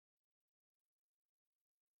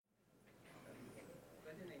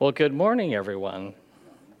Well, good morning, everyone.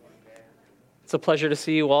 It's a pleasure to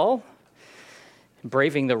see you all,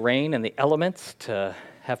 braving the rain and the elements to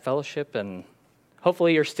have fellowship, and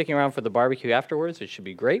hopefully you're sticking around for the barbecue afterwards. It should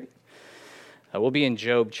be great. We'll be in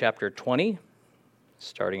Job chapter 20,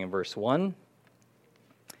 starting in verse 1.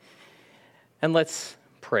 And let's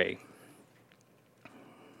pray.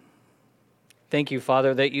 Thank you,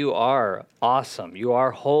 Father, that you are awesome, you are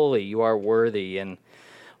holy, you are worthy, and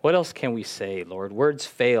what else can we say, Lord? Words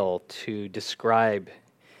fail to describe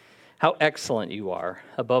how excellent you are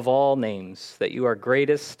above all names, that you are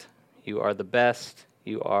greatest, you are the best,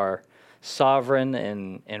 you are sovereign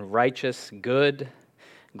and righteous, good,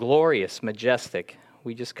 glorious, majestic.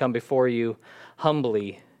 We just come before you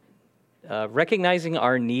humbly, recognizing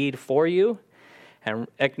our need for you and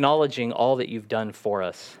acknowledging all that you've done for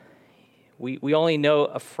us. We only know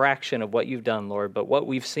a fraction of what you've done, Lord, but what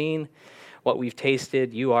we've seen, what we've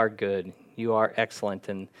tasted, you are good. You are excellent.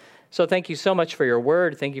 And so thank you so much for your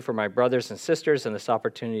word. Thank you for my brothers and sisters and this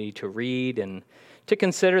opportunity to read and to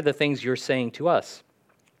consider the things you're saying to us.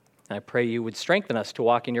 I pray you would strengthen us to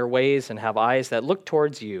walk in your ways and have eyes that look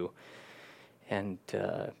towards you, and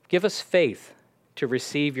give us faith to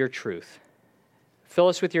receive your truth. Fill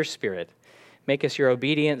us with your Spirit. Make us your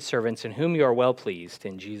obedient servants in whom you are well pleased.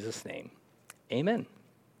 In Jesus' name, amen.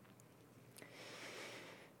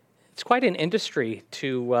 It's quite an industry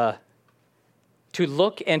to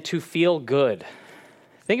look and to feel good.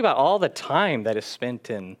 Think about all the time that is spent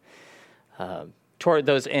in toward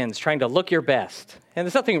those ends, trying to look your best. And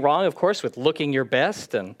there's nothing wrong, of course, with looking your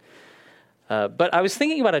best. But I was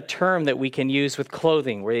thinking about a term that we can use with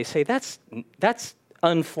clothing, where they say that's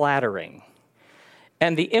unflattering.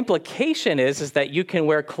 And the implication is that you can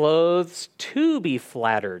wear clothes to be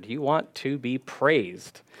flattered. You want to be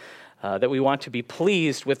praised. That we want to be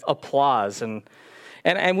pleased with applause. And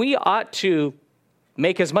we ought to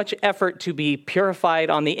make as much effort to be purified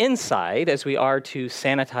on the inside as we are to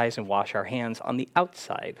sanitize and wash our hands on the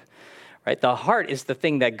outside. Right? The heart is the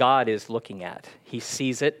thing that God is looking at. He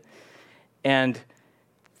sees it. And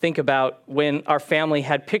think about when our family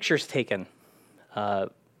had pictures taken.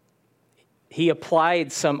 He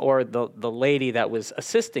applied some, or the lady that was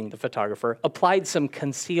assisting the photographer, applied some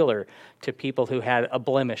concealer to people who had a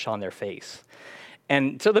blemish on their face.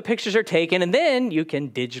 And so the pictures are taken, and then you can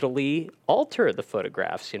digitally alter the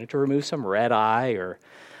photographs, to remove some red eye, or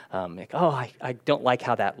I don't like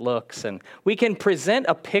how that looks. And we can present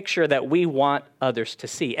a picture that we want others to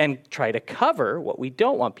see and try to cover what we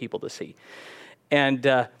don't want people to see.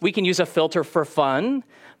 And we can use a filter for fun,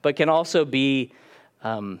 but can also be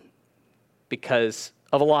because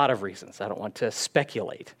of a lot of reasons. I don't want to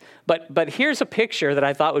speculate. But here's a picture that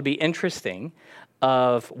I thought would be interesting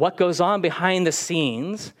of what goes on behind the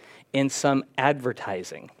scenes in some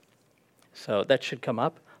advertising. So that should come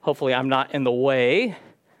up. Hopefully I'm not in the way.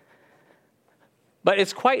 But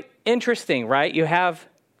it's quite interesting, right? You have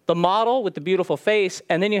the model with the beautiful face,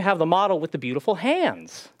 and then you have the model with the beautiful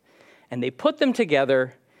hands. And they put them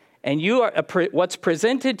together, and what's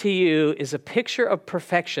presented to you is a picture of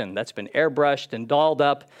perfection that's been airbrushed and dolled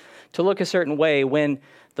up to look a certain way, when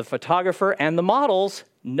the photographer and the models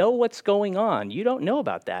know what's going on. You don't know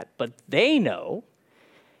about that, but they know.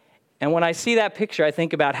 And when I see that picture, I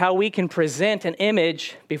think about how we can present an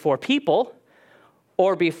image before people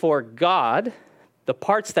or before God, the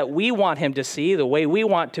parts that we want him to see, the way we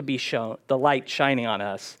want to be shown, the light shining on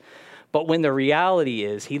us. But when the reality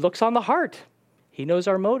is, he looks on the heart. He knows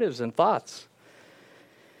our motives and thoughts.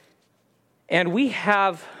 And we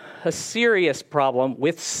have a serious problem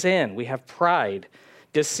with sin. We have pride,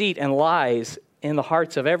 deceit, and lies in the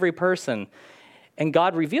hearts of every person. And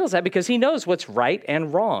God reveals that because he knows what's right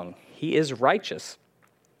and wrong. He is righteous.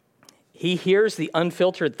 He hears the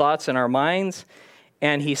unfiltered thoughts in our minds,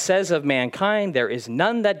 and he says of mankind, there is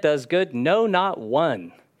none that does good, no, not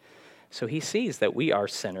one. So he sees that we are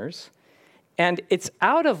sinners. And it's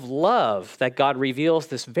out of love that God reveals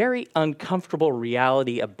this very uncomfortable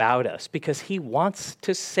reality about us, because he wants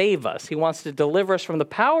to save us. He wants to deliver us from the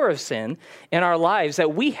power of sin in our lives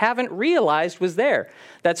that we haven't realized was there.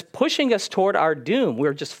 That's pushing us toward our doom.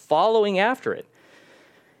 We're just following after it.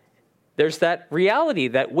 There's that reality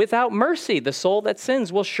that without mercy, the soul that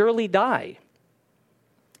sins will surely die.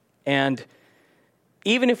 And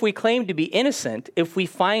even if we claim to be innocent, if we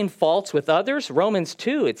find faults with others, Romans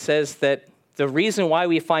 2, it says that the reason why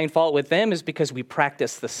we find fault with them is because we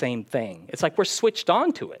practice the same thing. It's like we're switched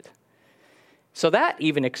on to it. So that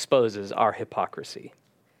even exposes our hypocrisy.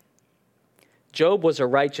 Job was a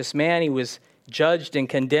righteous man. He was judged and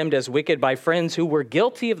condemned as wicked by friends who were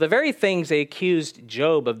guilty of the very things they accused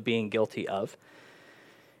Job of being guilty of.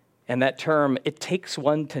 And that term, it takes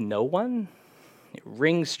one to know one, it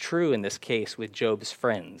rings true in this case with Job's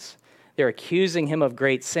friends. They're accusing him of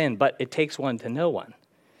great sin, but it takes one to know one.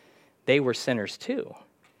 They were sinners too.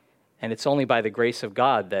 And it's only by the grace of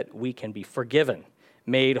God that we can be forgiven,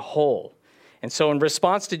 made whole. And so in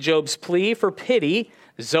response to Job's plea for pity,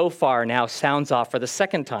 Zophar now sounds off for the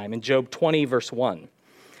second time in Job 20, verse 1.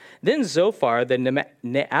 Then Zophar the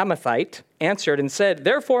Naamathite answered and said,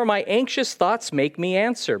 "Therefore my anxious thoughts make me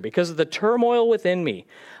answer, because of the turmoil within me.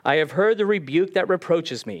 I have heard the rebuke that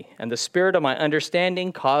reproaches me, and the spirit of my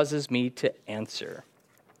understanding causes me to answer."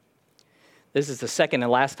 This is the second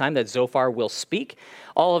and last time that Zophar will speak.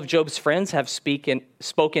 All of Job's friends have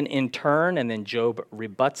spoken in turn, and then Job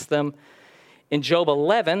rebuts them. In Job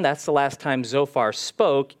 11, that's the last time Zophar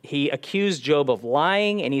spoke, he accused Job of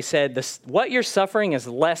lying, and he said, "What you're suffering is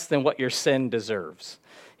less than what your sin deserves."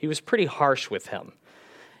 He was pretty harsh with him.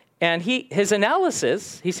 And his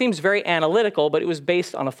analysis, he seems very analytical, but it was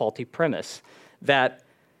based on a faulty premise, that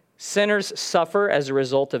sinners suffer as a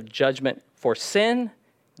result of judgment for sin.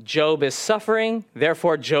 Job is suffering,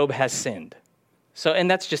 therefore Job has sinned. And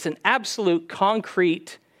that's just an absolute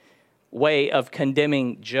concrete way of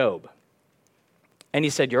condemning Job. And he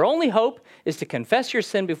said, your only hope is to confess your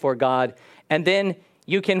sin before God, and then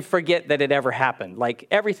you can forget that it ever happened. Like,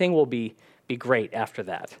 everything will be great after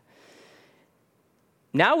that.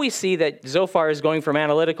 Now we see that Zophar is going from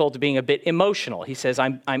analytical to being a bit emotional. He says,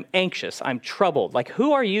 I'm anxious, I'm troubled. Like,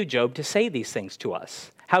 who are you, Job, to say these things to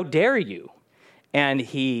us? How dare you? And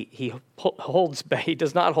he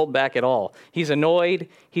does not hold back at all. He's annoyed.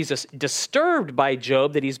 He's disturbed by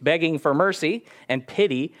Job that he's begging for mercy and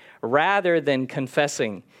pity rather than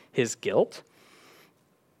confessing his guilt.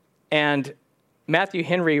 And Matthew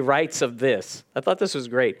Henry writes of this. I thought this was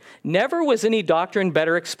great. "Never was any doctrine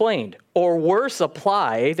better explained or worse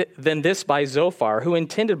applied than this by Zophar, who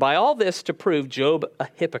intended by all this to prove Job a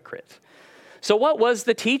hypocrite." So what was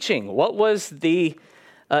the teaching? What was the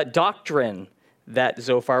doctrine that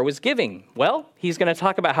Zophar was giving? Well, he's going to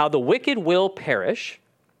talk about how the wicked will perish,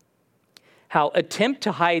 how attempt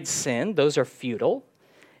to hide sin, those are futile,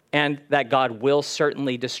 and that God will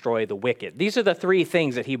certainly destroy the wicked. These are the three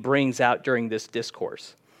things that he brings out during this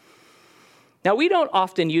discourse. Now, we don't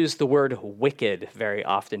often use the word wicked very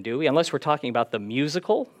often, do we? Unless we're talking about the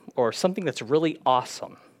musical or something that's really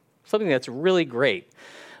awesome, something that's really great.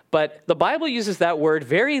 But the Bible uses that word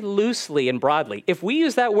very loosely and broadly. If we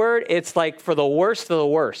use that word, it's like for the worst of the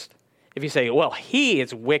worst. If you say, well, he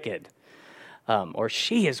is wicked, or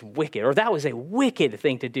she is wicked, or that was a wicked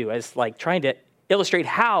thing to do, as like trying to illustrate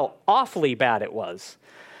how awfully bad it was.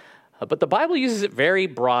 But the Bible uses it very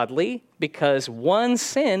broadly because one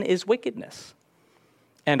sin is wickedness,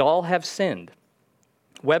 and all have sinned.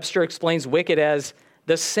 Webster explains wicked as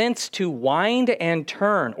the sense to wind and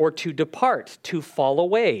turn, or to depart, to fall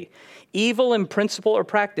away, evil in principle or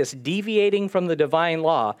practice, deviating from the divine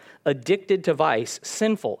law, addicted to vice,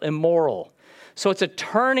 sinful, immoral. So it's a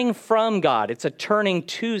turning from God. It's a turning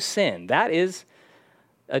to sin. That is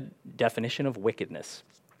a definition of wickedness.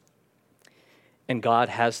 And God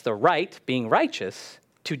has the right, being righteous,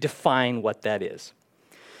 to define what that is.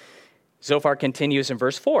 Zophar continues in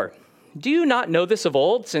verse 4. "Do you not know this of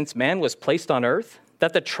old, since man was placed on earth,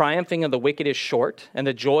 that the triumphing of the wicked is short, and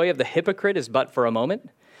the joy of the hypocrite is but for a moment?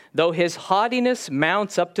 Though his haughtiness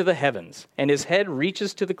mounts up to the heavens, and his head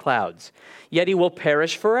reaches to the clouds, yet he will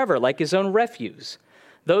perish forever, like his own refuse.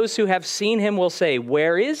 Those who have seen him will say,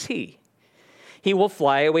 'Where is he?' He will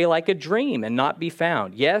fly away like a dream and not be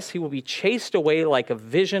found. Yes, he will be chased away like a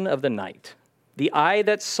vision of the night. The eye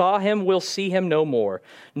that saw him will see him no more,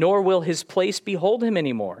 nor will his place behold him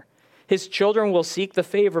any more. His children will seek the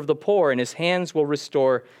favor of the poor, and his hands will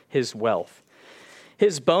restore his wealth.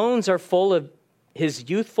 His bones are full of his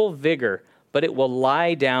youthful vigor, but it will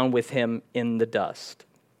lie down with him in the dust."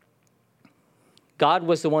 God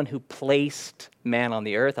was the one who placed man on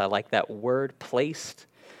the earth. I like that word, placed.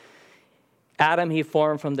 Adam he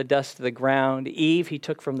formed from the dust of the ground. Eve he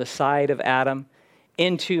took from the side of Adam.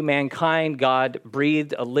 Into mankind, God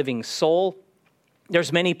breathed a living soul.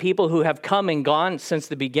 There's many people who have come and gone since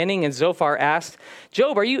the beginning, and Zophar asked,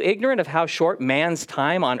 "Job, are you ignorant of how short man's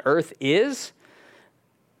time on earth is?"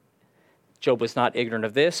 Job was not ignorant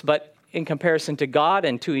of this, but in comparison to God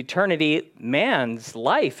and to eternity, man's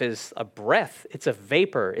life is a breath. It's a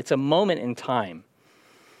vapor. It's a moment in time.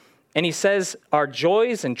 And he says, our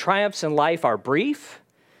joys and triumphs in life are brief.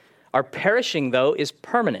 Our perishing, though, is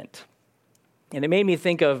permanent. And it made me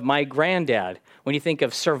think of my granddad when you think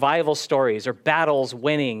of survival stories or battles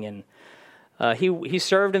winning. And he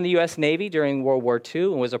served in the U.S. Navy during World War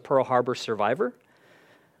II and was a Pearl Harbor survivor.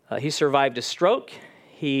 He survived a stroke.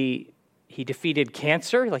 He defeated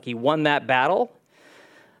cancer, like he won that battle.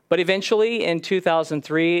 But eventually, in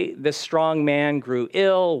 2003, this strong man grew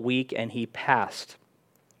ill, weak, and he passed.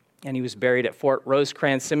 And he was buried at Fort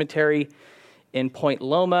Rosecrans Cemetery in Point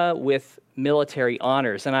Loma with military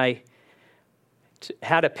honors. And I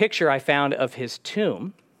had a picture I found of his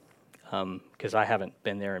tomb, because I haven't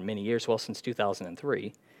been there in many years, well, since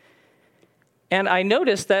 2003. And I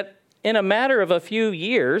noticed that in a matter of a few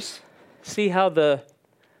years, see how the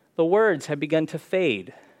words have begun to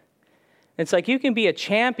fade. It's like you can be a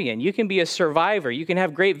champion, you can be a survivor, you can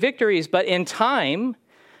have great victories, but in time,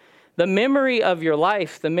 the memory of your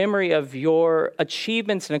life, the memory of your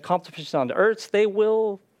achievements and accomplishments on earth, they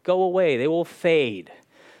will go away, they will fade.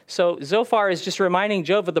 So Zophar is just reminding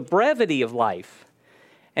Job of the brevity of life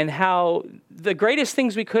and how the greatest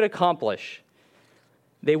things we could accomplish,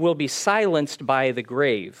 they will be silenced by the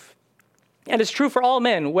grave. And it's true for all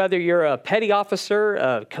men, whether you're a petty officer,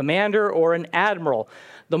 a commander, or an admiral.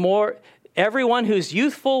 Everyone who's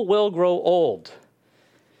youthful will grow old.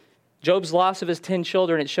 Job's loss of his 10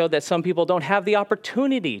 children, it showed that some people don't have the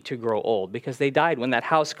opportunity to grow old because they died when that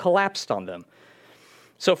house collapsed on them.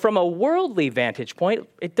 So from a worldly vantage point,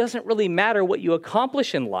 it doesn't really matter what you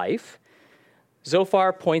accomplish in life.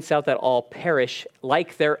 Zophar points out that all perish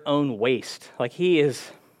like their own waste. Like he is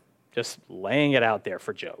just laying it out there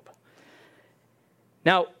for Job.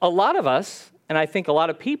 Now, a lot of us, and I think a lot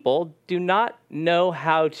of people, do not know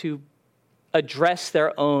how to address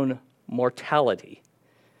their own mortality.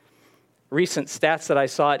 Recent stats that I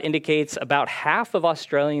saw, it indicates about half of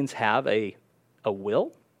Australians have a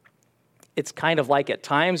will. It's kind of like at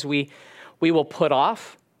times we will put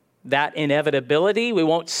off that inevitability. We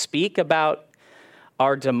won't speak about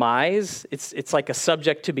our demise. It's like a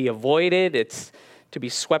subject to be avoided. It's to be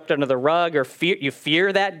swept under the rug, or you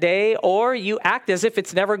fear that day, or you act as if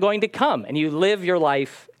it's never going to come, and you live your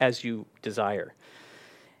life as you desire.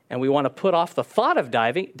 And we want to put off the thought of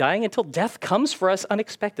dying until death comes for us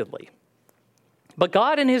unexpectedly. But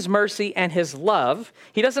God, in his mercy and his love,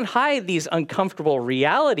 he doesn't hide these uncomfortable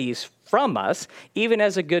realities from us, even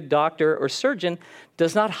as a good doctor or surgeon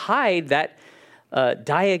does not hide that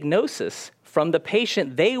diagnosis from the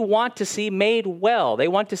patient they want to see made well. They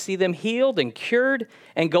want to see them healed and cured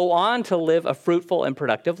and go on to live a fruitful and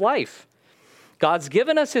productive life. God's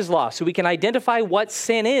given us his law so we can identify what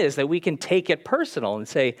sin is, that we can take it personal and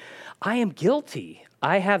say, I am guilty.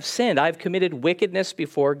 I have sinned. I've committed wickedness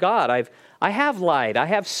before God. I have lied. I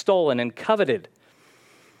have stolen and coveted.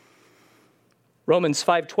 Romans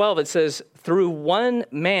 5:12, it says, through one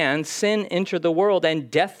man sin entered the world, and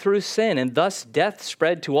death through sin, and thus death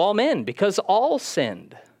spread to all men, because all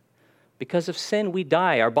sinned. Because of sin we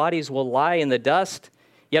die. Our bodies will lie in the dust,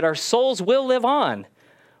 yet our souls will live on.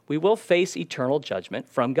 We will face eternal judgment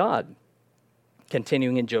from God.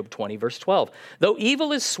 Continuing in Job 20, verse 12. Though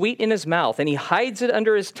evil is sweet in his mouth, and he hides it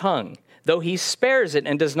under his tongue, though he spares it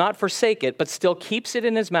and does not forsake it, but still keeps it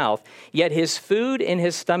in his mouth, yet his food in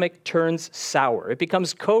his stomach turns sour. It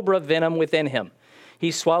becomes cobra venom within him.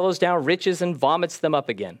 He swallows down riches and vomits them up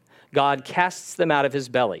again. God casts them out of his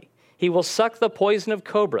belly. He will suck the poison of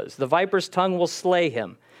cobras. The viper's tongue will slay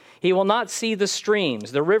him. He will not see the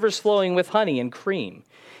streams, the rivers flowing with honey and cream.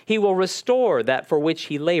 He will restore that for which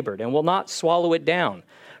he labored and will not swallow it down.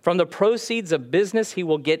 From the proceeds of business he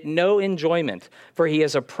will get no enjoyment, for he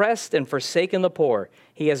has oppressed and forsaken the poor.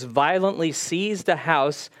 He has violently seized a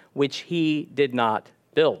house which he did not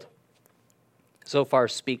build. Zophar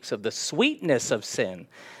speaks of the sweetness of sin,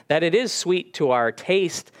 that it is sweet to our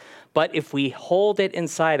taste, but if we hold it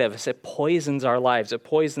inside of us, it poisons our lives. It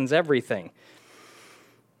poisons everything.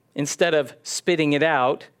 Instead of spitting it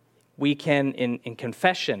out, we can, in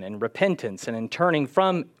confession and repentance and in turning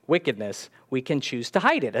from wickedness, we can choose to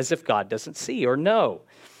hide it as if God doesn't see or know.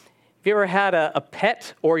 Have you ever had a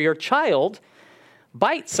pet or your child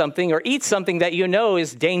bite something or eat something that you know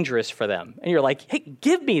is dangerous for them? And you're like, hey,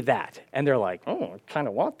 give me that. And they're like, oh, I kind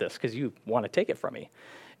of want this because you want to take it from me.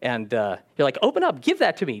 And you're like, open up, give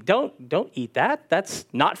that to me. Don't eat that. That's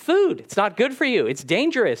not food. It's not good for you. It's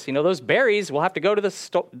dangerous. You know, those berries, we'll have to go to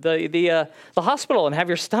the hospital and have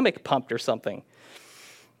your stomach pumped or something,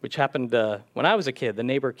 which happened when I was a kid. The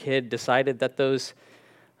neighbor kid decided that those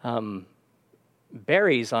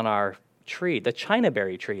berries on our tree, the China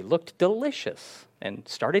berry tree, looked delicious and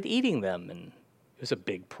started eating them. And it was a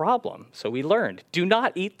big problem. So we learned, do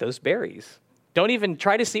not eat those berries. Don't even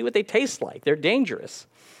try to see what they taste like. They're dangerous.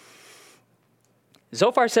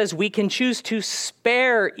 Zophar says we can choose to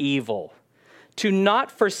spare evil, to not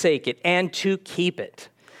forsake it, and to keep it.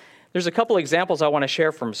 There's a couple examples I want to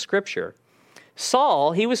share from Scripture.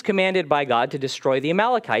 Saul, he was commanded by God to destroy the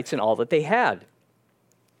Amalekites and all that they had.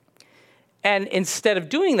 And instead of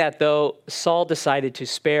doing that, though, Saul decided to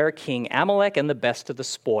spare King Amalek and the best of the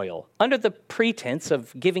spoil under the pretense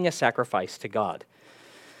of giving a sacrifice to God.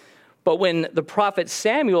 But when the prophet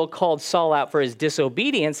Samuel called Saul out for his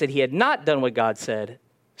disobedience, that he had not done what God said,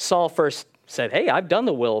 Saul first said, hey, I've done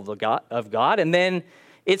the will of God. And then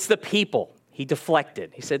it's the people. He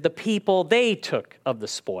deflected. He said, the people, they took of the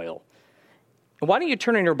spoil. And why don't you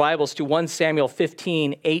turn in your Bibles to 1 Samuel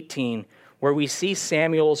 15:18, where we see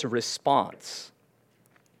Samuel's response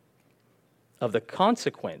of the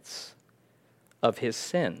consequence of his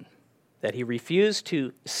sin that he refused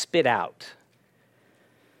to spit out.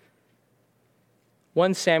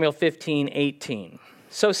 1 Samuel 15:18.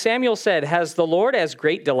 So Samuel said, has the Lord as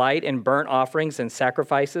great delight in burnt offerings and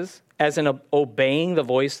sacrifices as in obeying the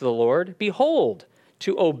voice of the Lord? Behold,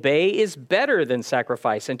 to obey is better than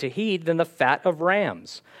sacrifice, and to heed than the fat of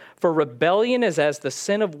rams. For rebellion is as the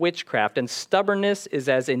sin of witchcraft, and stubbornness is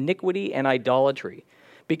as iniquity and idolatry.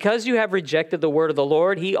 Because you have rejected the word of the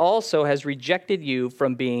Lord, he also has rejected you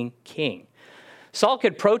from being king. Saul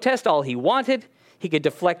could protest all he wanted. He could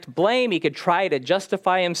deflect blame. He could try to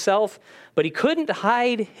justify himself, but he couldn't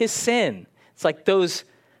hide his sin. It's like those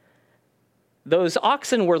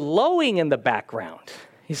oxen were lowing in the background.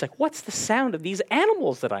 He's like, what's the sound of these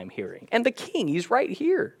animals that I'm hearing? And the king, he's right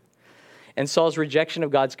here. And Saul's rejection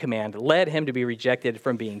of God's command led him to be rejected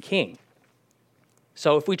from being king.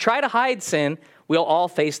 So if we try to hide sin, we'll all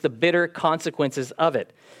face the bitter consequences of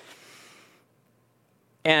it.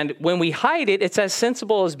 And when we hide it, it's as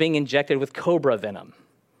sensible as being injected with cobra venom,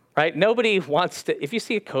 right? Nobody wants to, if you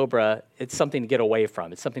see a cobra, it's something to get away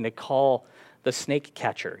from. It's something to call the snake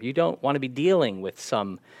catcher. You don't want to be dealing with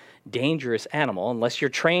some dangerous animal unless you're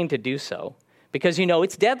trained to do so, because you know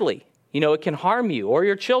it's deadly. You know it can harm you or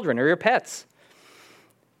your children or your pets.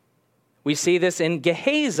 We see this in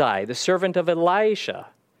Gehazi, the servant of Elisha.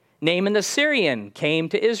 Naaman the Syrian came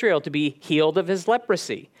to Israel to be healed of his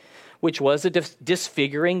leprosy, which was a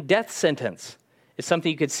disfiguring death sentence. It's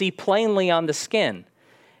something you could see plainly on the skin.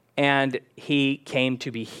 And he came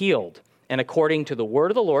to be healed. And according to the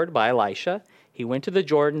word of the Lord by Elisha, he went to the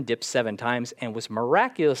Jordan, dipped 7 times, and was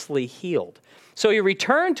miraculously healed. So he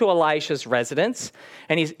returned to Elisha's residence,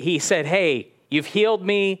 and he said, hey, you've healed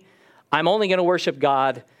me. I'm only going to worship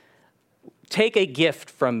God. Take a gift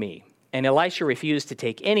from me. And Elisha refused to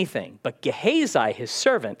take anything. But Gehazi, his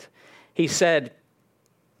servant, he said,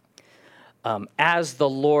 as the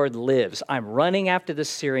Lord lives, I'm running after the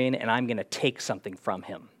Syrian, and I'm going to take something from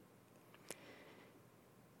him.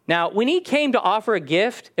 Now, when he came to offer a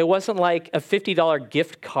gift, it wasn't like a $50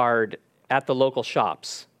 gift card at the local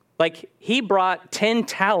shops. Like, he brought 10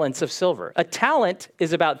 talents of silver. A talent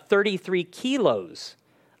is about 33 kilos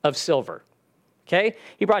of silver, okay?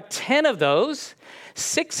 He brought 10 of those,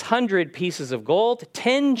 600 pieces of gold,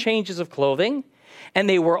 10 changes of clothing, and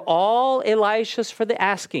they were all Elisha's for the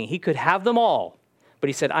asking. He could have them all, but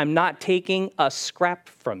he said, I'm not taking a scrap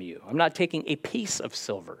from you. I'm not taking a piece of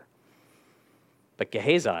silver. But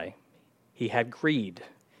Gehazi, he had greed.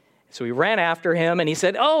 So he ran after him and he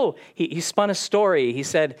said, he spun a story. He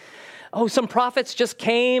said, some prophets just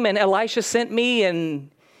came and Elisha sent me.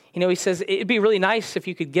 And, he says, it'd be really nice if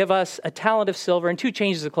you could give us a talent of silver and 2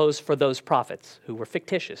 changes of clothes for those prophets who were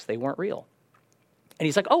fictitious. They weren't real. And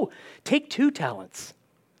he's like, take 2 talents.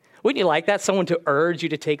 Wouldn't you like that? Someone to urge you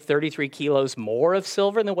to take 33 kilos more of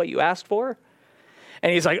silver than what you asked for?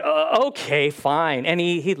 And he's like, okay, fine. And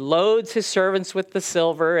he loads his servants with the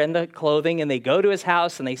silver and the clothing, and they go to his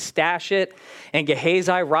house and they stash it. And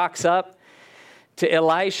Gehazi rocks up to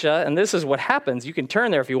Elisha, and this is what happens. You can turn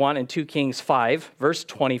there if you want in 2 Kings 5, verse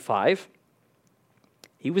 25.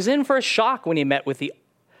 He was in for a shock when he met with the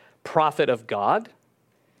prophet of God.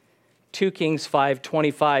 2 Kings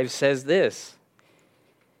 5:25 says this.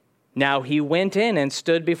 Now he went in and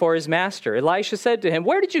stood before his master. Elisha said to him,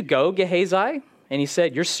 where did you go, Gehazi? And he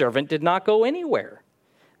said, your servant did not go anywhere.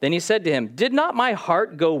 Then he said to him, did not my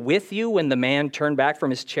heart go with you when the man turned back from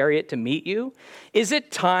his chariot to meet you? Is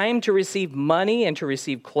it time to receive money and to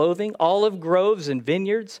receive clothing, olive groves and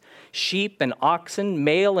vineyards, sheep and oxen,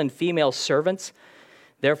 male and female servants?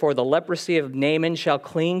 Therefore the leprosy of Naaman shall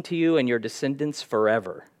cling to you and your descendants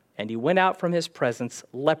forever. And he went out from his presence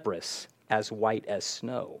leprous, as white as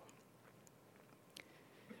snow.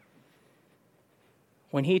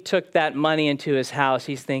 When he took that money into his house,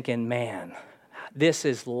 he's thinking, man, this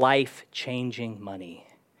is life-changing money.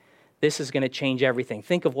 This is going to change everything.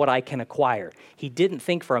 Think of what I can acquire. He didn't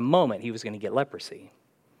think for a moment he was going to get leprosy,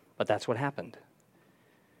 but that's what happened.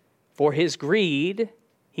 For his greed,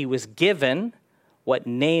 he was given what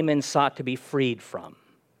Naaman sought to be freed from.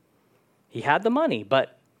 He had the money,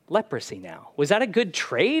 but leprosy now. Was that a good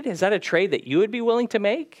trade? Is that a trade that you would be willing to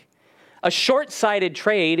make? A short-sighted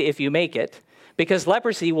trade if you make it, because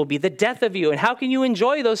leprosy will be the death of you. And how can you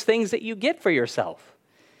enjoy those things that you get for yourself?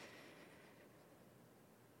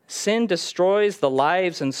 Sin destroys the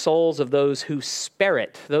lives and souls of those who spare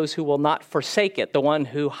it, those who will not forsake it, the one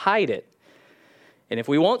who hide it. And if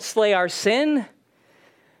we won't slay our sin,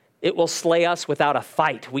 it will slay us without a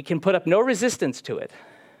fight. We can put up no resistance to it.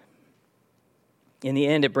 In the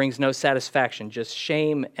end, it brings no satisfaction, just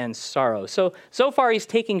shame and sorrow. So far, he's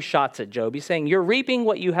taking shots at Job. He's saying, you're reaping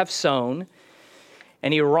what you have sown.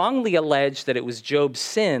 And he wrongly alleged that it was Job's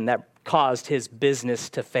sin that caused his business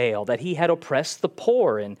to fail, that he had oppressed the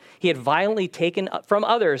poor, and he had violently taken from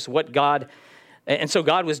others what God, and so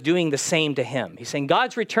God was doing the same to him. He's saying,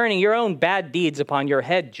 God's returning your own bad deeds upon your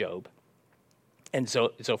head, Job. And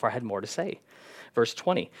Zophar had more to say. Verse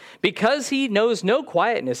 20, because he knows no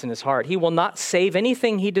quietness in his heart, he will not save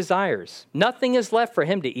anything he desires. Nothing is left for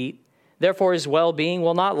him to eat. Therefore, his well-being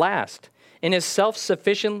will not last. In his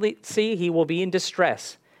self-sufficiency, he will be in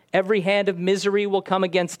distress. Every hand of misery will come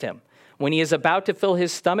against him. When he is about to fill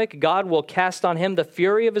his stomach, God will cast on him the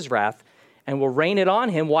fury of his wrath and will rain it on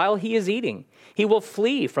him while he is eating. He will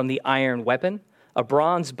flee from the iron weapon. A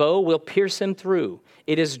bronze bow will pierce him through.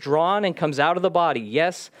 It is drawn and comes out of the body.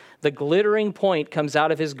 Yes, the glittering point comes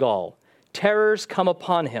out of his gall. Terrors come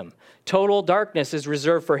upon him. Total darkness is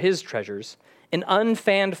reserved for his treasures. An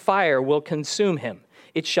unfanned fire will consume him.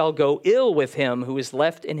 It shall go ill with him who is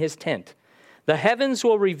left in his tent. The heavens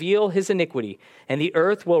will reveal his iniquity, and the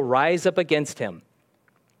earth will rise up against him.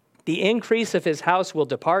 The increase of his house will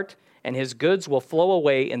depart, and his goods will flow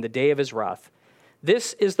away in the day of his wrath.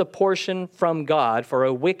 This is the portion from God for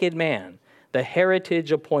a wicked man, the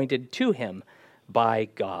heritage appointed to him by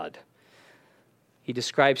God. He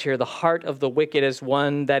describes here the heart of the wicked as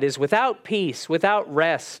one that is without peace, without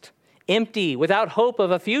rest, empty, without hope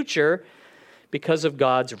of a future because of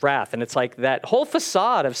God's wrath. And it's like that whole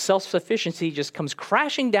facade of self-sufficiency just comes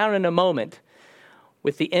crashing down in a moment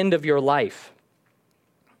with the end of your life.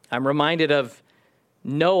 I'm reminded of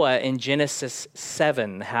Noah in Genesis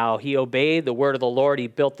 7, how he obeyed the word of the Lord. He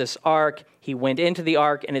built this ark. He went into the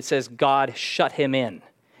ark, and it says God shut him in.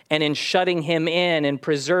 And in shutting him in and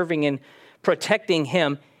preserving and protecting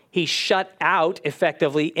him, he shut out,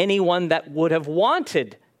 effectively, anyone that would have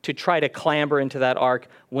wanted to try to clamber into that ark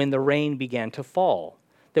when the rain began to fall.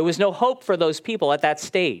 There was no hope for those people at that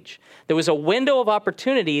stage. There was a window of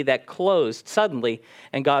opportunity that closed suddenly,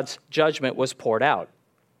 and God's judgment was poured out.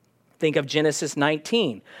 Think of Genesis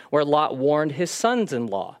 19, where Lot warned his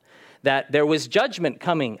sons-in-law that there was judgment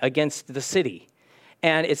coming against the city.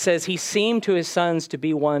 And it says he seemed to his sons to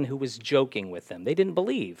be one who was joking with them. They didn't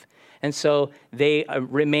believe. And so they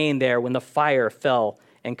remained there when the fire fell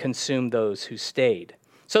and consumed those who stayed.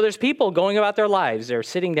 So there's people going about their lives. They're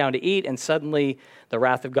sitting down to eat, and suddenly the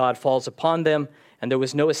wrath of God falls upon them, and there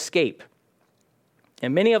was no escape.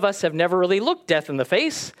 And many of us have never really looked death in the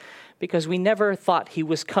face because we never thought he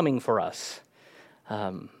was coming for us.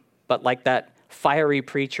 But like that fiery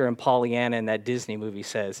preacher in Pollyanna in that Disney movie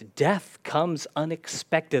says, death comes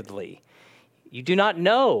unexpectedly. You do not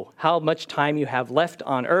know how much time you have left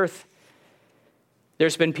on earth.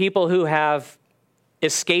 There's been people who have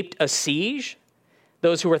escaped a siege.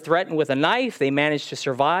 Those who were threatened with a knife, they managed to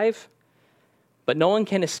survive. But no one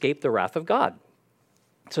can escape the wrath of God.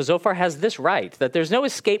 So Zophar has this right, that there's no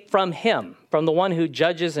escape from him, from the one who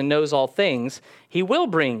judges and knows all things. He will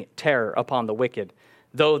bring terror upon the wicked,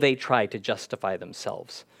 though they try to justify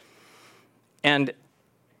themselves. And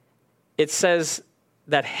it says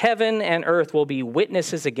that heaven and earth will be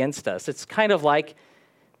witnesses against us. It's kind of like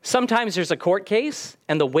sometimes there's a court case,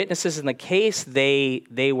 and the witnesses in the case,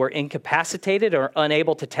 they were incapacitated or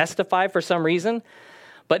unable to testify for some reason.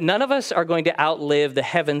 But none of us are going to outlive the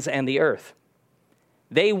heavens and the earth.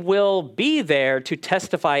 They will be there to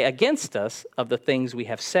testify against us of the things we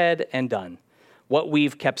have said and done. What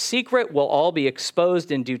we've kept secret will all be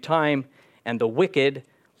exposed in due time, and the wicked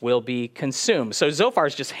will be consumed. So Zophar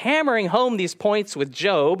is just hammering home these points with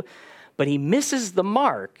Job, but he misses the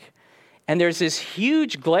mark. And there's this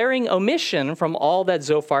huge glaring omission from all that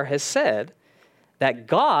Zophar has said, that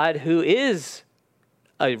God, who is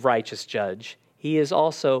a righteous judge, he is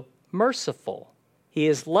also merciful. He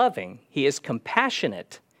is loving. He is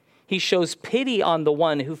compassionate. He shows pity on the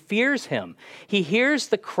one who fears him. He hears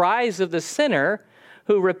the cries of the sinner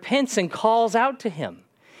who repents and calls out to him.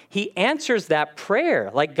 He answers that prayer.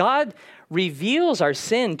 Like God reveals our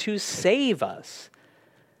sin to save us.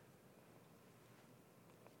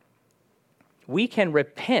 We can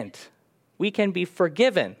repent. We can be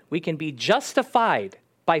forgiven. We can be justified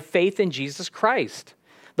by faith in Jesus Christ.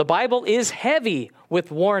 The Bible is heavy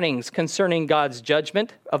with warnings concerning God's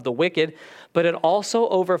judgment of the wicked, but it also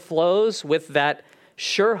overflows with that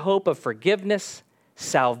sure hope of forgiveness,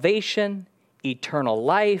 salvation, eternal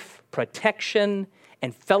life, protection,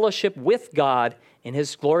 and fellowship with God in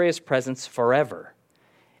his glorious presence forever.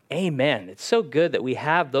 Amen. It's so good that we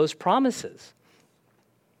have those promises.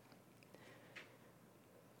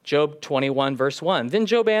 Job 21, verse 1. Then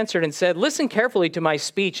Job answered and said, listen carefully to my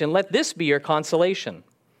speech, and let this be your consolation.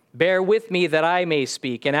 Bear with me that I may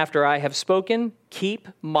speak, and after I have spoken, keep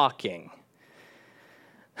mocking.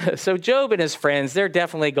 So Job and his friends, they're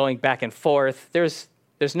definitely going back and forth. There's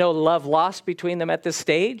no love lost between them at this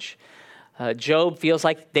stage. Job feels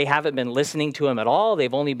like they haven't been listening to him at all.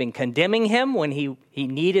 They've only been condemning him when he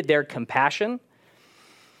needed their compassion.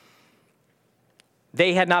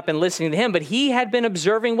 They had not been listening to him, but he had been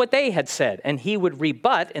observing what they had said, and he would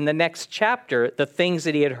rebut in the next chapter the things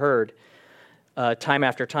that he had heard time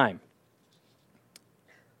after time.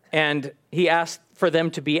 And he asked for them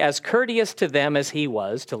to be as courteous to them as he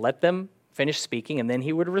was, to let them finish speaking, and then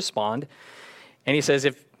he would respond. And he says,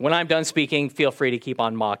 when I'm done speaking, feel free to keep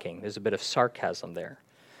on mocking. There's a bit of sarcasm there.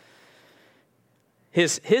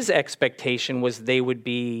 His expectation was they would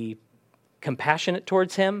be compassionate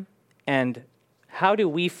towards him. And how do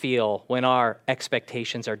we feel when our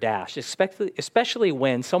expectations are dashed? Especially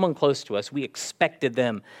when someone close to us, we expected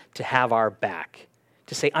them to have our back,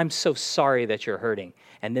 to say, I'm so sorry that you're hurting.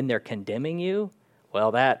 And then they're condemning you.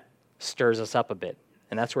 Well, that stirs us up a bit.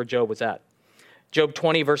 And that's where Job was at. Job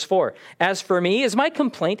 20, verse 4. As for me, is my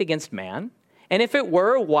complaint against man? And if it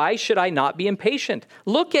were, why should I not be impatient?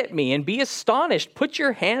 Look at me and be astonished. Put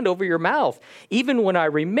your hand over your mouth. Even when I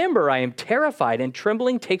remember, I am terrified, and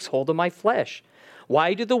trembling takes hold of my flesh.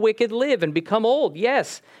 Why do the wicked live and become old?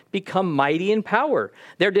 Yes, become mighty in power.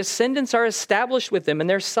 Their descendants are established with them in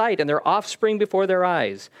their sight, and their offspring before their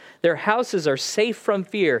eyes. Their houses are safe from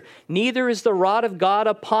fear. Neither is the rod of God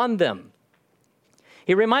upon them.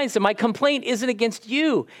 He reminds them, my complaint isn't against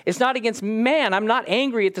you. It's not against man. I'm not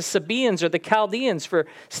angry at the Sabaeans or the Chaldeans for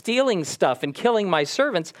stealing stuff and killing my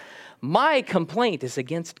servants. My complaint is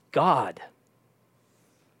against God.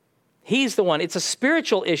 He's the one. It's a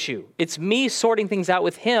spiritual issue. It's me sorting things out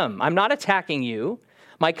with him. I'm not attacking you.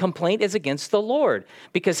 My complaint is against the Lord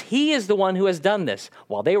because he is the one who has done this.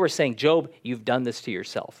 While they were saying, Job, you've done this to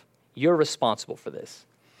yourself. You're responsible for this.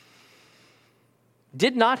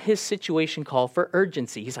 Did not his situation call for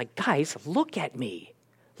urgency? He's like, guys, look at me.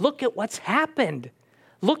 Look at what's happened.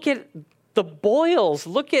 Look at the boils.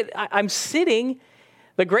 I'm sitting,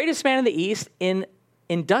 the greatest man in the East, in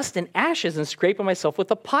dust and ashes and scraping myself with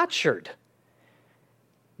a potsherd.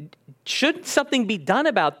 Shouldn't something be done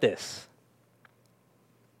about this?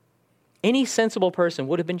 Any sensible person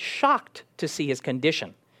would have been shocked to see his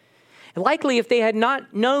condition. Likely, if they had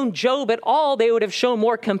not known Job at all, they would have shown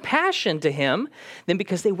more compassion to him than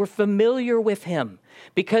because they were familiar with him,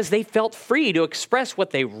 because they felt free to express what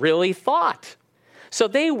they really thought. So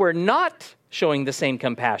they were not showing the same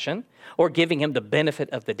compassion or giving him the benefit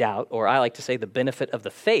of the doubt, or I like to say the benefit of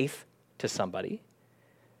the faith to somebody.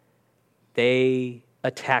 They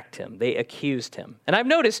attacked him. They accused him. And I've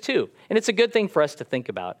noticed too, and it's a good thing for us to think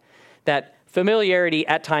about, that familiarity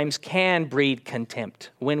at times can breed contempt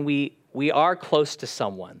when we are close to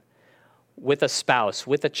someone, with a spouse,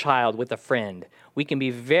 with a child, with a friend. We can be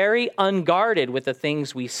very unguarded with the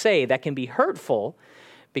things we say that can be hurtful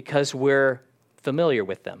because we're familiar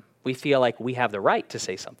with them. We feel like we have the right to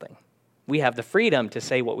say something. We have the freedom to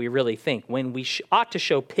say what we really think when we ought to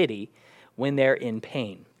show pity when they're in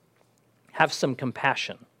pain. Have some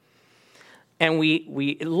compassion. And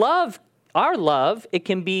we love, our love, it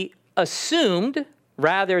can be assumed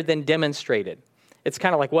rather than demonstrated. It's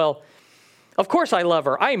kind of like, well, of course I love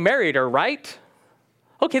her. I married her, right?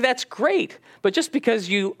 Okay, that's great. But just because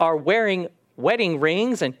you are wearing wedding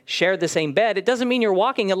rings and share the same bed, it doesn't mean you're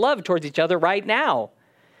walking in love towards each other right now.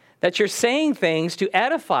 That you're saying things to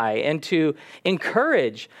edify and to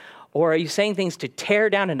encourage, or are you saying things to tear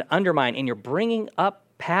down and undermine, and you're bringing up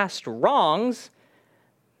past wrongs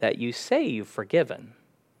that you say you've forgiven,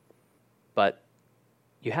 but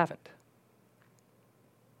you haven't.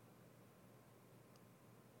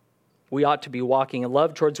 We ought to be walking in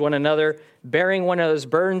love towards one another, bearing one another's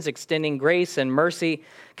burdens, extending grace and mercy.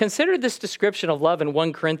 Consider this description of love in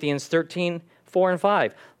 1 Corinthians 13, 4 and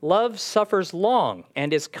 5. Love suffers long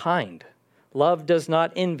and is kind. Love does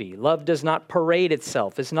not envy. Love does not parade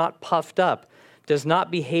itself, is not puffed up, does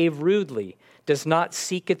not behave rudely, does not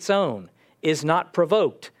seek its own, is not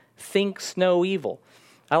provoked, thinks no evil.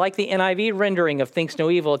 I like the NIV rendering of thinks no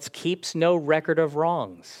evil. It keeps no record of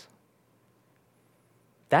wrongs.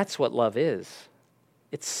 That's what love is.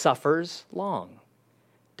 it suffers long.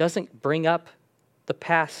 Doesn't bring up the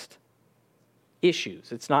past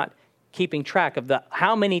issues. It's not keeping track of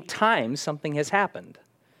how many times something has happened.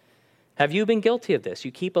 Have you been guilty of this?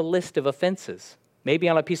 You keep a list of offenses, maybe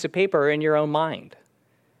on a piece of paper or in your own mind.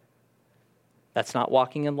 That's not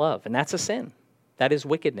walking in love, and that's a sin. That is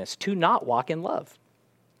wickedness, to not walk in love.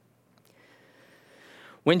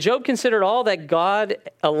 When Job considered all that God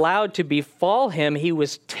allowed to befall him, he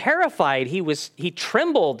was terrified. He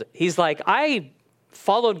trembled. He's like, I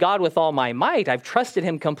followed God with all my might. I've trusted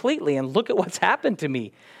him completely, and look at what's happened to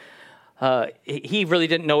me. He really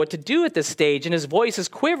didn't know what to do at this stage, and his voice is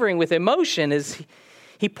quivering with emotion as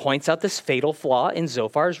he points out this fatal flaw in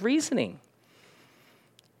Zophar's reasoning.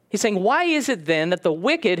 He's saying, why is it then that the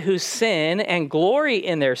wicked who sin and glory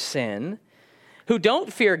in their sin, who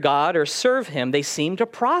don't fear God or serve him, they seem to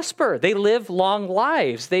prosper. They live long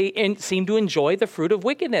lives. They seem to enjoy the fruit of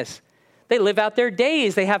wickedness. They live out their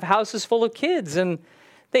days. They have houses full of kids, and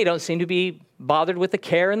they don't seem to be bothered with the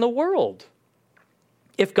care in the world.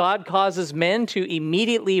 If God causes men to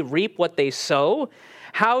immediately reap what they sow,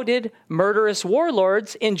 how did murderous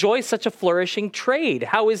warlords enjoy such a flourishing trade?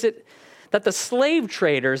 How is it that the slave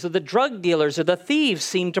traders or the drug dealers or the thieves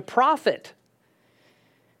seem to profit?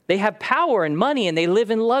 They have power and money and they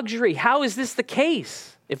live in luxury. How is this the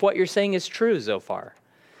case if what you're saying is true, Zophar?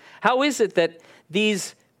 How is it that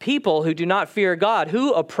these people who do not fear God,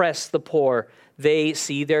 who oppress the poor, they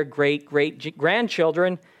see their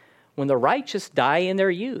great-great-grandchildren when the righteous die in their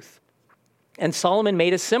youth? And Solomon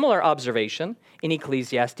made a similar observation in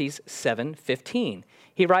Ecclesiastes 7:15.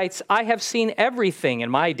 He writes, I have seen everything in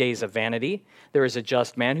my days of vanity. There is a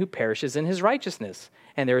just man who perishes in his righteousness,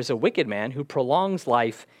 and there is a wicked man who prolongs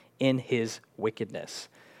life in his wickedness.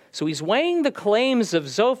 So he's weighing the claims of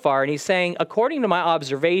Zophar, and he's saying, according to my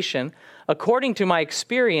observation, according to my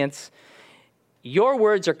experience, your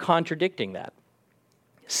words are contradicting that.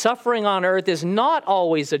 Suffering on earth is not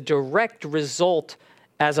always a direct result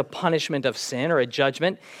as a punishment of sin or a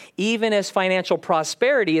judgment, even as financial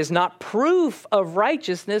prosperity is not proof of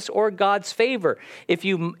righteousness or God's favor. If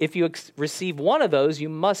you receive one of those, you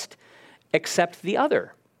must accept the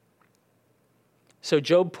other. So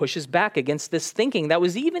Job pushes back against this thinking that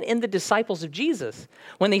was even in the disciples of Jesus.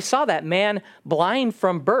 When they saw that man blind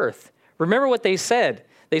from birth, remember what they said?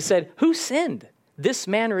 They said, who sinned, this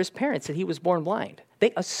man or his parents, that he was born blind?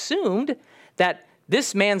 They assumed that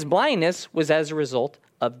this man's blindness was as a result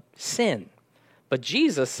of sin. But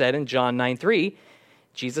Jesus said in John 9:3,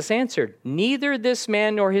 Jesus answered, neither this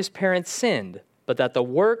man nor his parents sinned, but that the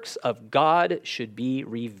works of God should be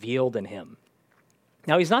revealed in him.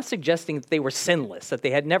 Now, he's not suggesting that they were sinless, that they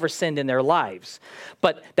had never sinned in their lives,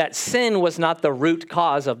 but that sin was not the root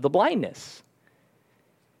cause of the blindness.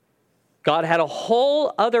 God had a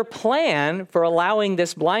whole other plan for allowing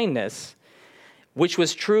this blindness, which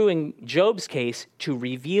was true in Job's case, to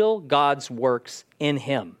reveal God's works in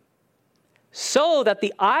him, so that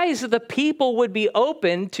the eyes of the people would be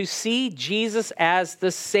open to see Jesus as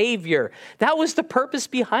the Savior. That was the purpose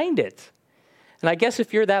behind it. And I guess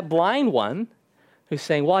if you're that blind one who's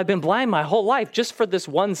saying, well, I've been blind my whole life just for this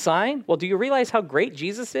one sign. Well, do you realize how great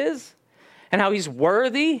Jesus is and how he's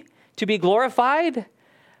worthy to be glorified?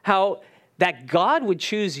 How that God would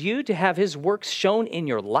choose you to have his works shown in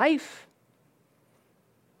your life?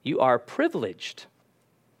 You are privileged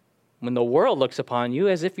when the world looks upon you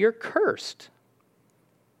as if you're cursed,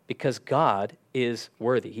 because God is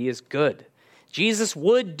worthy. He is good. Jesus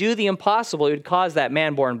would do the impossible. He would cause that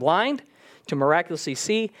man born blind to miraculously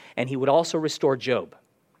see, and he would also restore Job.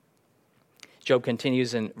 Job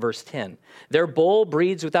continues in verse 10. Their bull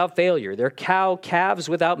breeds without failure, their cow calves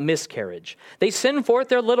without miscarriage. They send forth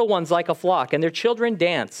their little ones like a flock, and their children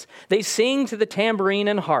dance. They sing to the tambourine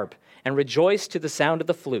and harp, and rejoice to the sound of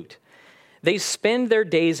the flute. They spend their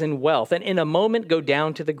days in wealth, and in a moment go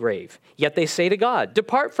down to the grave. Yet they say to God,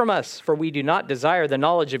 depart from us, for we do not desire the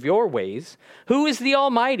knowledge of your ways. Who is the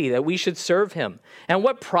Almighty that we should serve him? And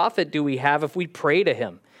what profit do we have if we pray to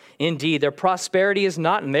him? Indeed, their prosperity is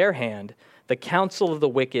not in their hand. The counsel of the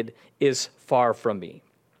wicked is far from me.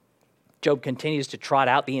 Job continues to trot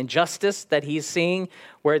out the injustice that he's seeing,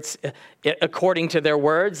 where it's according to their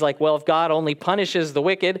words, like, well, if God only punishes the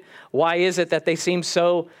wicked, why is it that they seem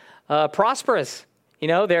so prosperous? You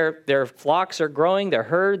know, their flocks are growing, their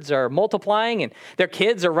herds are multiplying, and their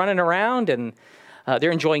kids are running around, and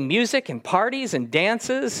they're enjoying music and parties and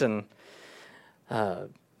dances, and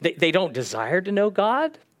they don't desire to know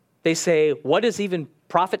God. They say, what does even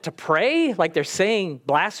profit to pray? Like they're saying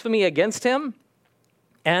blasphemy against him.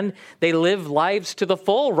 And they live lives to the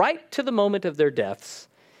full, right to the moment of their deaths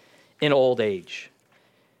in old age.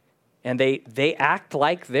 And they act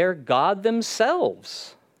like they're God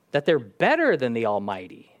themselves, that they're better than the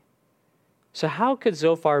Almighty. So how could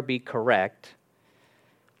Zophar be correct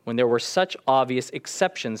when there were such obvious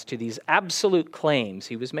exceptions to these absolute claims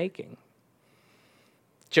he was making?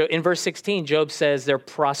 In verse 16, Job says their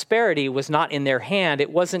prosperity was not in their hand. It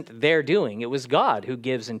wasn't their doing. It was God who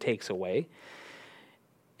gives and takes away.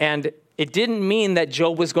 And it didn't mean that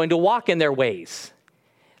Job was going to walk in their ways.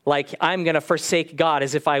 Like, I'm going to forsake God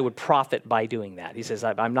as if I would profit by doing that. He says,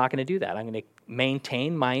 I'm not going to do that. I'm going to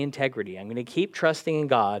maintain my integrity. I'm going to keep trusting in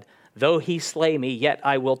God. Though he slay me, yet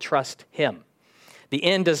I will trust him. The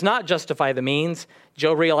end does not justify the means.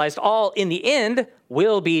 Job realized all in the end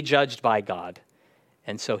will be judged by God.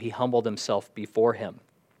 And so he humbled himself before him.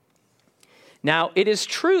 Now, it is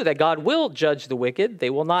true that God will judge the wicked. They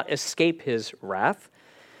will not escape his wrath.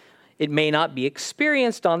 It may not be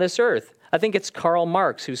experienced on this earth. I think it's Karl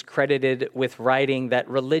Marx who's credited with writing that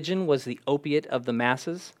religion was the opiate of the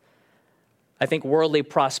masses. I think worldly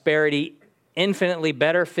prosperity infinitely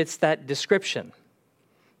better fits that description.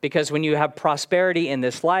 Because when you have prosperity in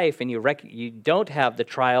this life and you don't have the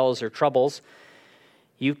trials or troubles,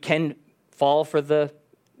 you can fall for the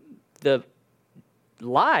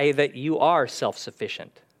lie that you are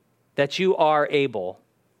self-sufficient, that you are able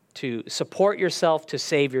to support yourself, to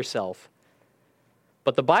save yourself.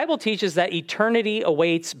 But the Bible teaches that eternity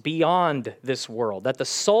awaits beyond this world, that the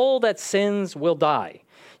soul that sins will die.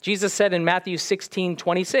 Jesus said in Matthew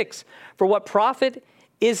 16:26, "For what profit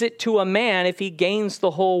is it to a man if he gains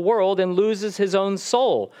the whole world and loses his own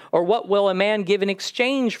soul? Or what will a man give in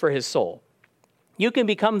exchange for his soul?" You can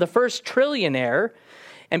become the first trillionaire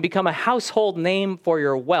and become a household name for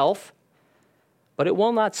your wealth, but it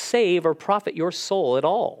will not save or profit your soul at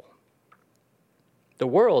all. The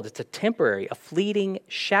world, it's a temporary, a fleeting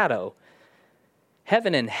shadow.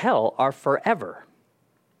 Heaven and hell are forever.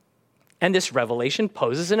 And this revelation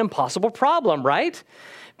poses an impossible problem, right?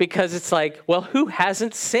 Because it's like, well, who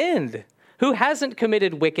hasn't sinned? Who hasn't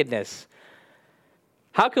committed wickedness?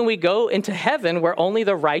 How can we go into heaven where only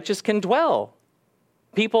the righteous can dwell?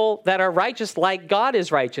 People that are righteous like God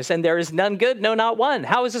is righteous, and there is none good, no, not one.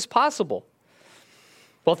 How is this possible?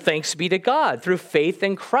 Well, thanks be to God through faith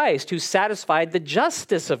in Christ, who satisfied the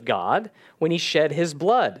justice of God when he shed his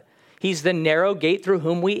blood. He's the narrow gate through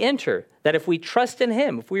whom we enter, that if we trust in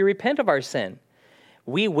him, if we repent of our sin,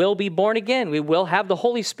 we will be born again. We will have the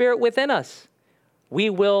Holy Spirit within us. We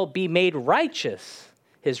will be made righteous.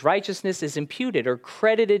 His righteousness is imputed or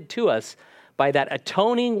credited to us by that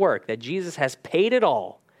atoning work that Jesus has paid it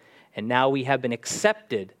all. And now we have been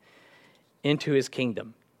accepted into his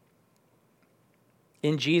kingdom.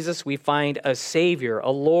 In Jesus, we find a Savior,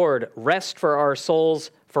 a Lord, rest for our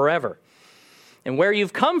souls forever. And where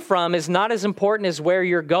you've come from is not as important as where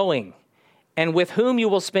you're going and with whom you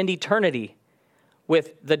will spend eternity.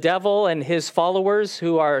 With the devil and his followers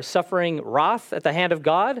who are suffering wrath at the hand of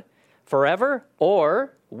God forever,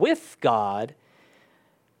 or with God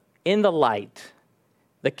in the light,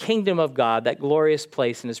 the kingdom of God, that glorious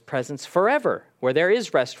place in his presence forever, where there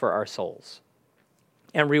is rest for our souls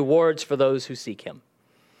and rewards for those who seek him.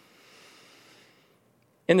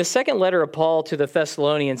 In the second letter of Paul to the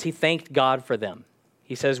Thessalonians, he thanked God for them.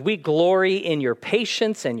 He says, "We glory in your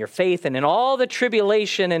patience and your faith and in all the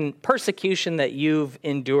tribulation and persecution that you've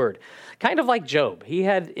endured." Kind of like Job. He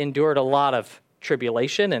had endured a lot of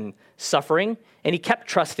tribulation and suffering, and he kept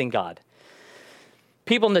trusting God.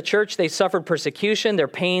 People in the church, they suffered persecution. Their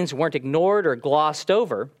pains weren't ignored or glossed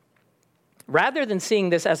over. Rather than seeing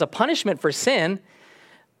this as a punishment for sin,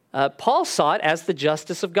 Paul saw it as the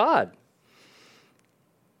justice of God.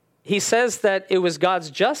 He says that it was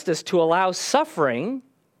God's justice to allow suffering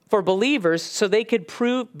for believers so they could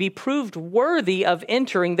be proved worthy of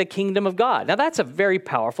entering the kingdom of God. Now, that's a very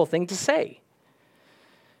powerful thing to say.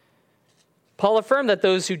 Paul affirmed that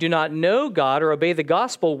those who do not know God or obey the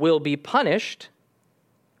gospel will be punished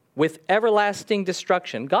with everlasting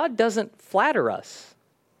destruction. God doesn't flatter us.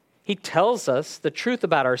 He tells us the truth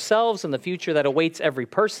about ourselves and the future that awaits every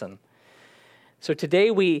person. So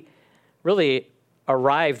today we really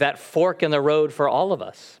arrive that fork in the road for all of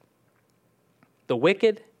us. The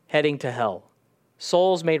wicked heading to hell.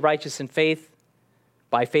 Souls made righteous in faith,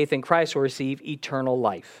 by faith in Christ, will receive eternal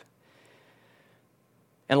life.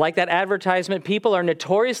 And like that advertisement, people are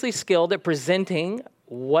notoriously skilled at presenting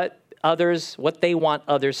what they want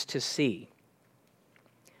others to see.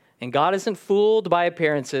 And God isn't fooled by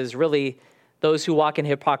appearances. Really, those who walk in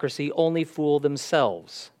hypocrisy only fool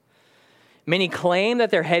themselves. Many claim that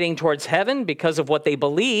they're heading towards heaven because of what they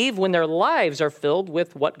believe when their lives are filled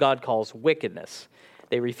with what God calls wickedness.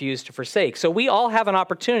 They refuse to forsake. So we all have an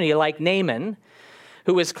opportunity, like Naaman,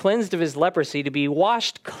 who was cleansed of his leprosy, to be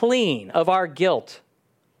washed clean of our guilt,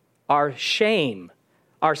 our shame,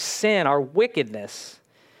 our sin, our wickedness.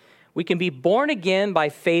 We can be born again by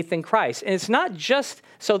faith in Christ. And it's not just,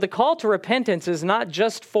 so the call to repentance is not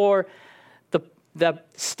just for the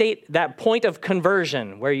state, that point of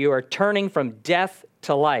conversion where you are turning from death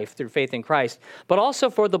to life through faith in Christ, but also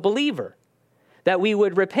for the believer, that we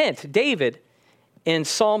would repent. David, in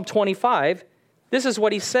Psalm 25, this is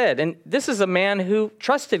what he said. And this is a man who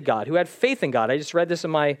trusted God, who had faith in God. I just read this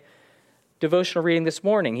in my devotional reading this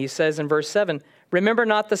morning. He says in verse 7, "Remember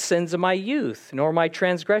not the sins of my youth, nor my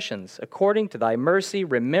transgressions. According to thy mercy,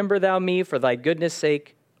 remember thou me for thy goodness'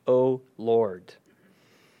 sake, O Lord."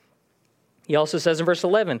 He also says in verse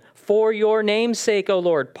 11, "For your name's sake, O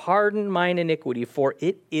Lord, pardon mine iniquity, for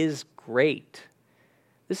it is great."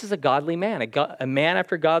 This is a godly man, a man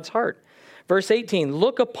after God's heart. Verse 18,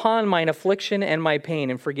 "Look upon mine affliction and my pain,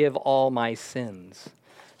 and forgive all my sins."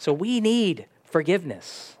 So we need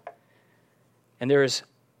forgiveness. And there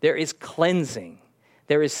is cleansing.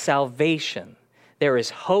 There is salvation. There is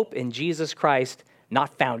hope in Jesus Christ,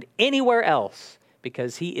 not found anywhere else,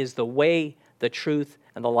 because he is the way, the truth,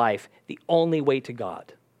 and the life, the only way to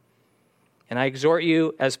God. And I exhort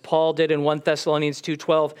you, as Paul did in 1 Thessalonians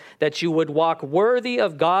 2:12, that you would walk worthy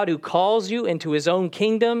of God who calls you into his own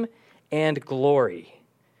kingdom and glory.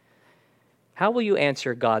 How will you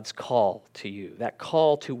answer God's call to you, that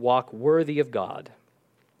call to walk worthy of God?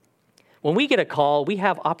 When we get a call, we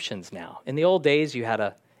have options now. In the old days, you had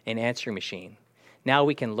an answering machine. Now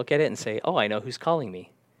we can look at it and say, oh, I know who's calling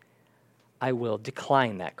me. I will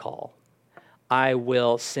decline that call. I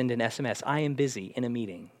will send an SMS. I am busy in a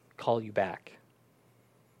meeting. Call you back.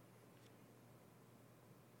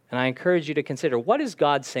 And I encourage you to consider, what is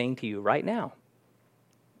God saying to you right now?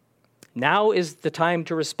 Now is the time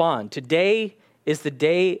to respond. Today is the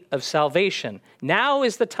day of salvation. Now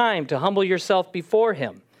is the time to humble yourself before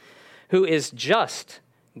him, who is just,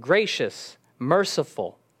 gracious,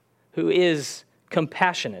 merciful, who is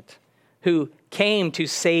compassionate, who came to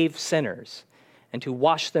save sinners and to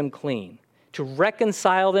wash them clean, to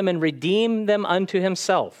reconcile them and redeem them unto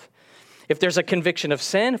himself. If there's a conviction of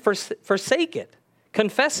sin, forsake it,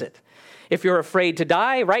 confess it. If you're afraid to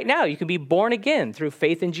die, right now you can be born again through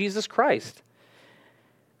faith in Jesus Christ,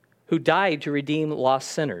 who died to redeem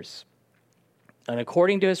lost sinners. And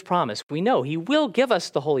according to his promise, we know he will give us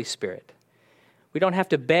the Holy Spirit. We don't have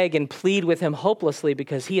to beg and plead with him hopelessly,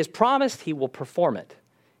 because he has promised he will perform it.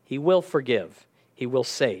 He will forgive. He will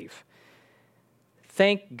save.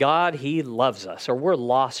 Thank God he loves us, or we're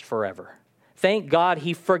lost forever. Thank God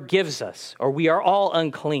he forgives us, or we are all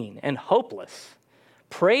unclean and hopeless.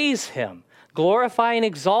 Praise him, glorify and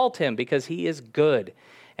exalt him, because he is good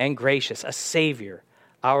and gracious, a Savior,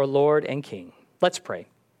 our Lord and King. Let's pray.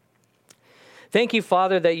 Thank you,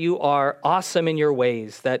 Father, that you are awesome in your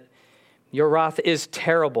ways, that your wrath is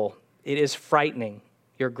terrible. It is frightening,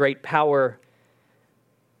 your great power,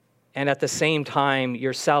 and at the same time,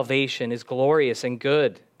 your salvation is glorious and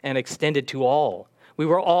good and extended to all. We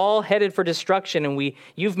were all headed for destruction, and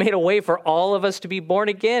you've made a way for all of us to be born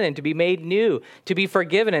again and to be made new, to be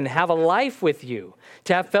forgiven and have a life with you,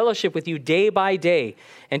 to have fellowship with you day by day,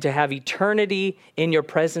 and to have eternity in your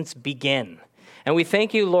presence begin. And we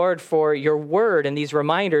thank you, Lord, for your word and these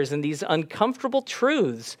reminders and these uncomfortable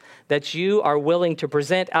truths that you are willing to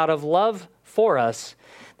present out of love for us,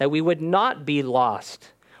 that we would not be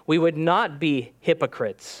lost. We would not be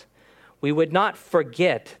hypocrites. We would not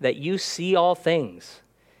forget that you see all things.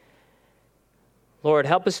 Lord,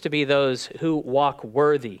 help us to be those who walk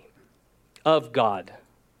worthy of God,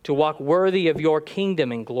 to walk worthy of your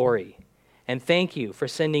kingdom and glory. And thank you for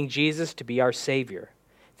sending Jesus to be our Savior.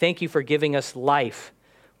 Thank you for giving us life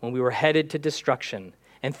when we were headed to destruction.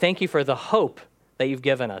 And thank you for the hope that you've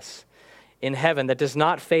given us in heaven that does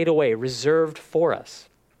not fade away, reserved for us.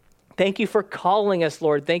 Thank you for calling us,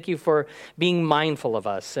 Lord. Thank you for being mindful of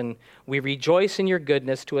us. And we rejoice in your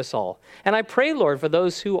goodness to us all. And I pray, Lord, for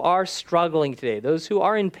those who are struggling today, those who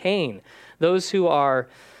are in pain, those who are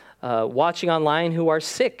watching online who are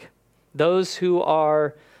sick, those who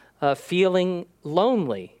are feeling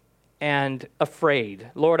lonely and afraid.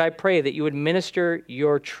 Lord, I pray that you would minister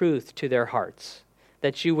your truth to their hearts,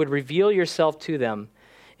 that you would reveal yourself to them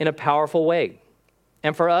in a powerful way.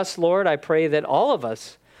 And for us, Lord, I pray that all of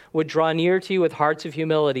us would draw near to you with hearts of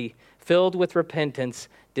humility, filled with repentance,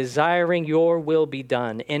 desiring your will be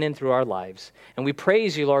done in and through our lives. And we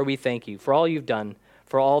praise you, Lord. We thank you for all you've done,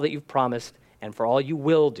 for all that you've promised, and for all you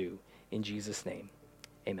will do. In Jesus' name,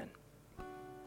 amen.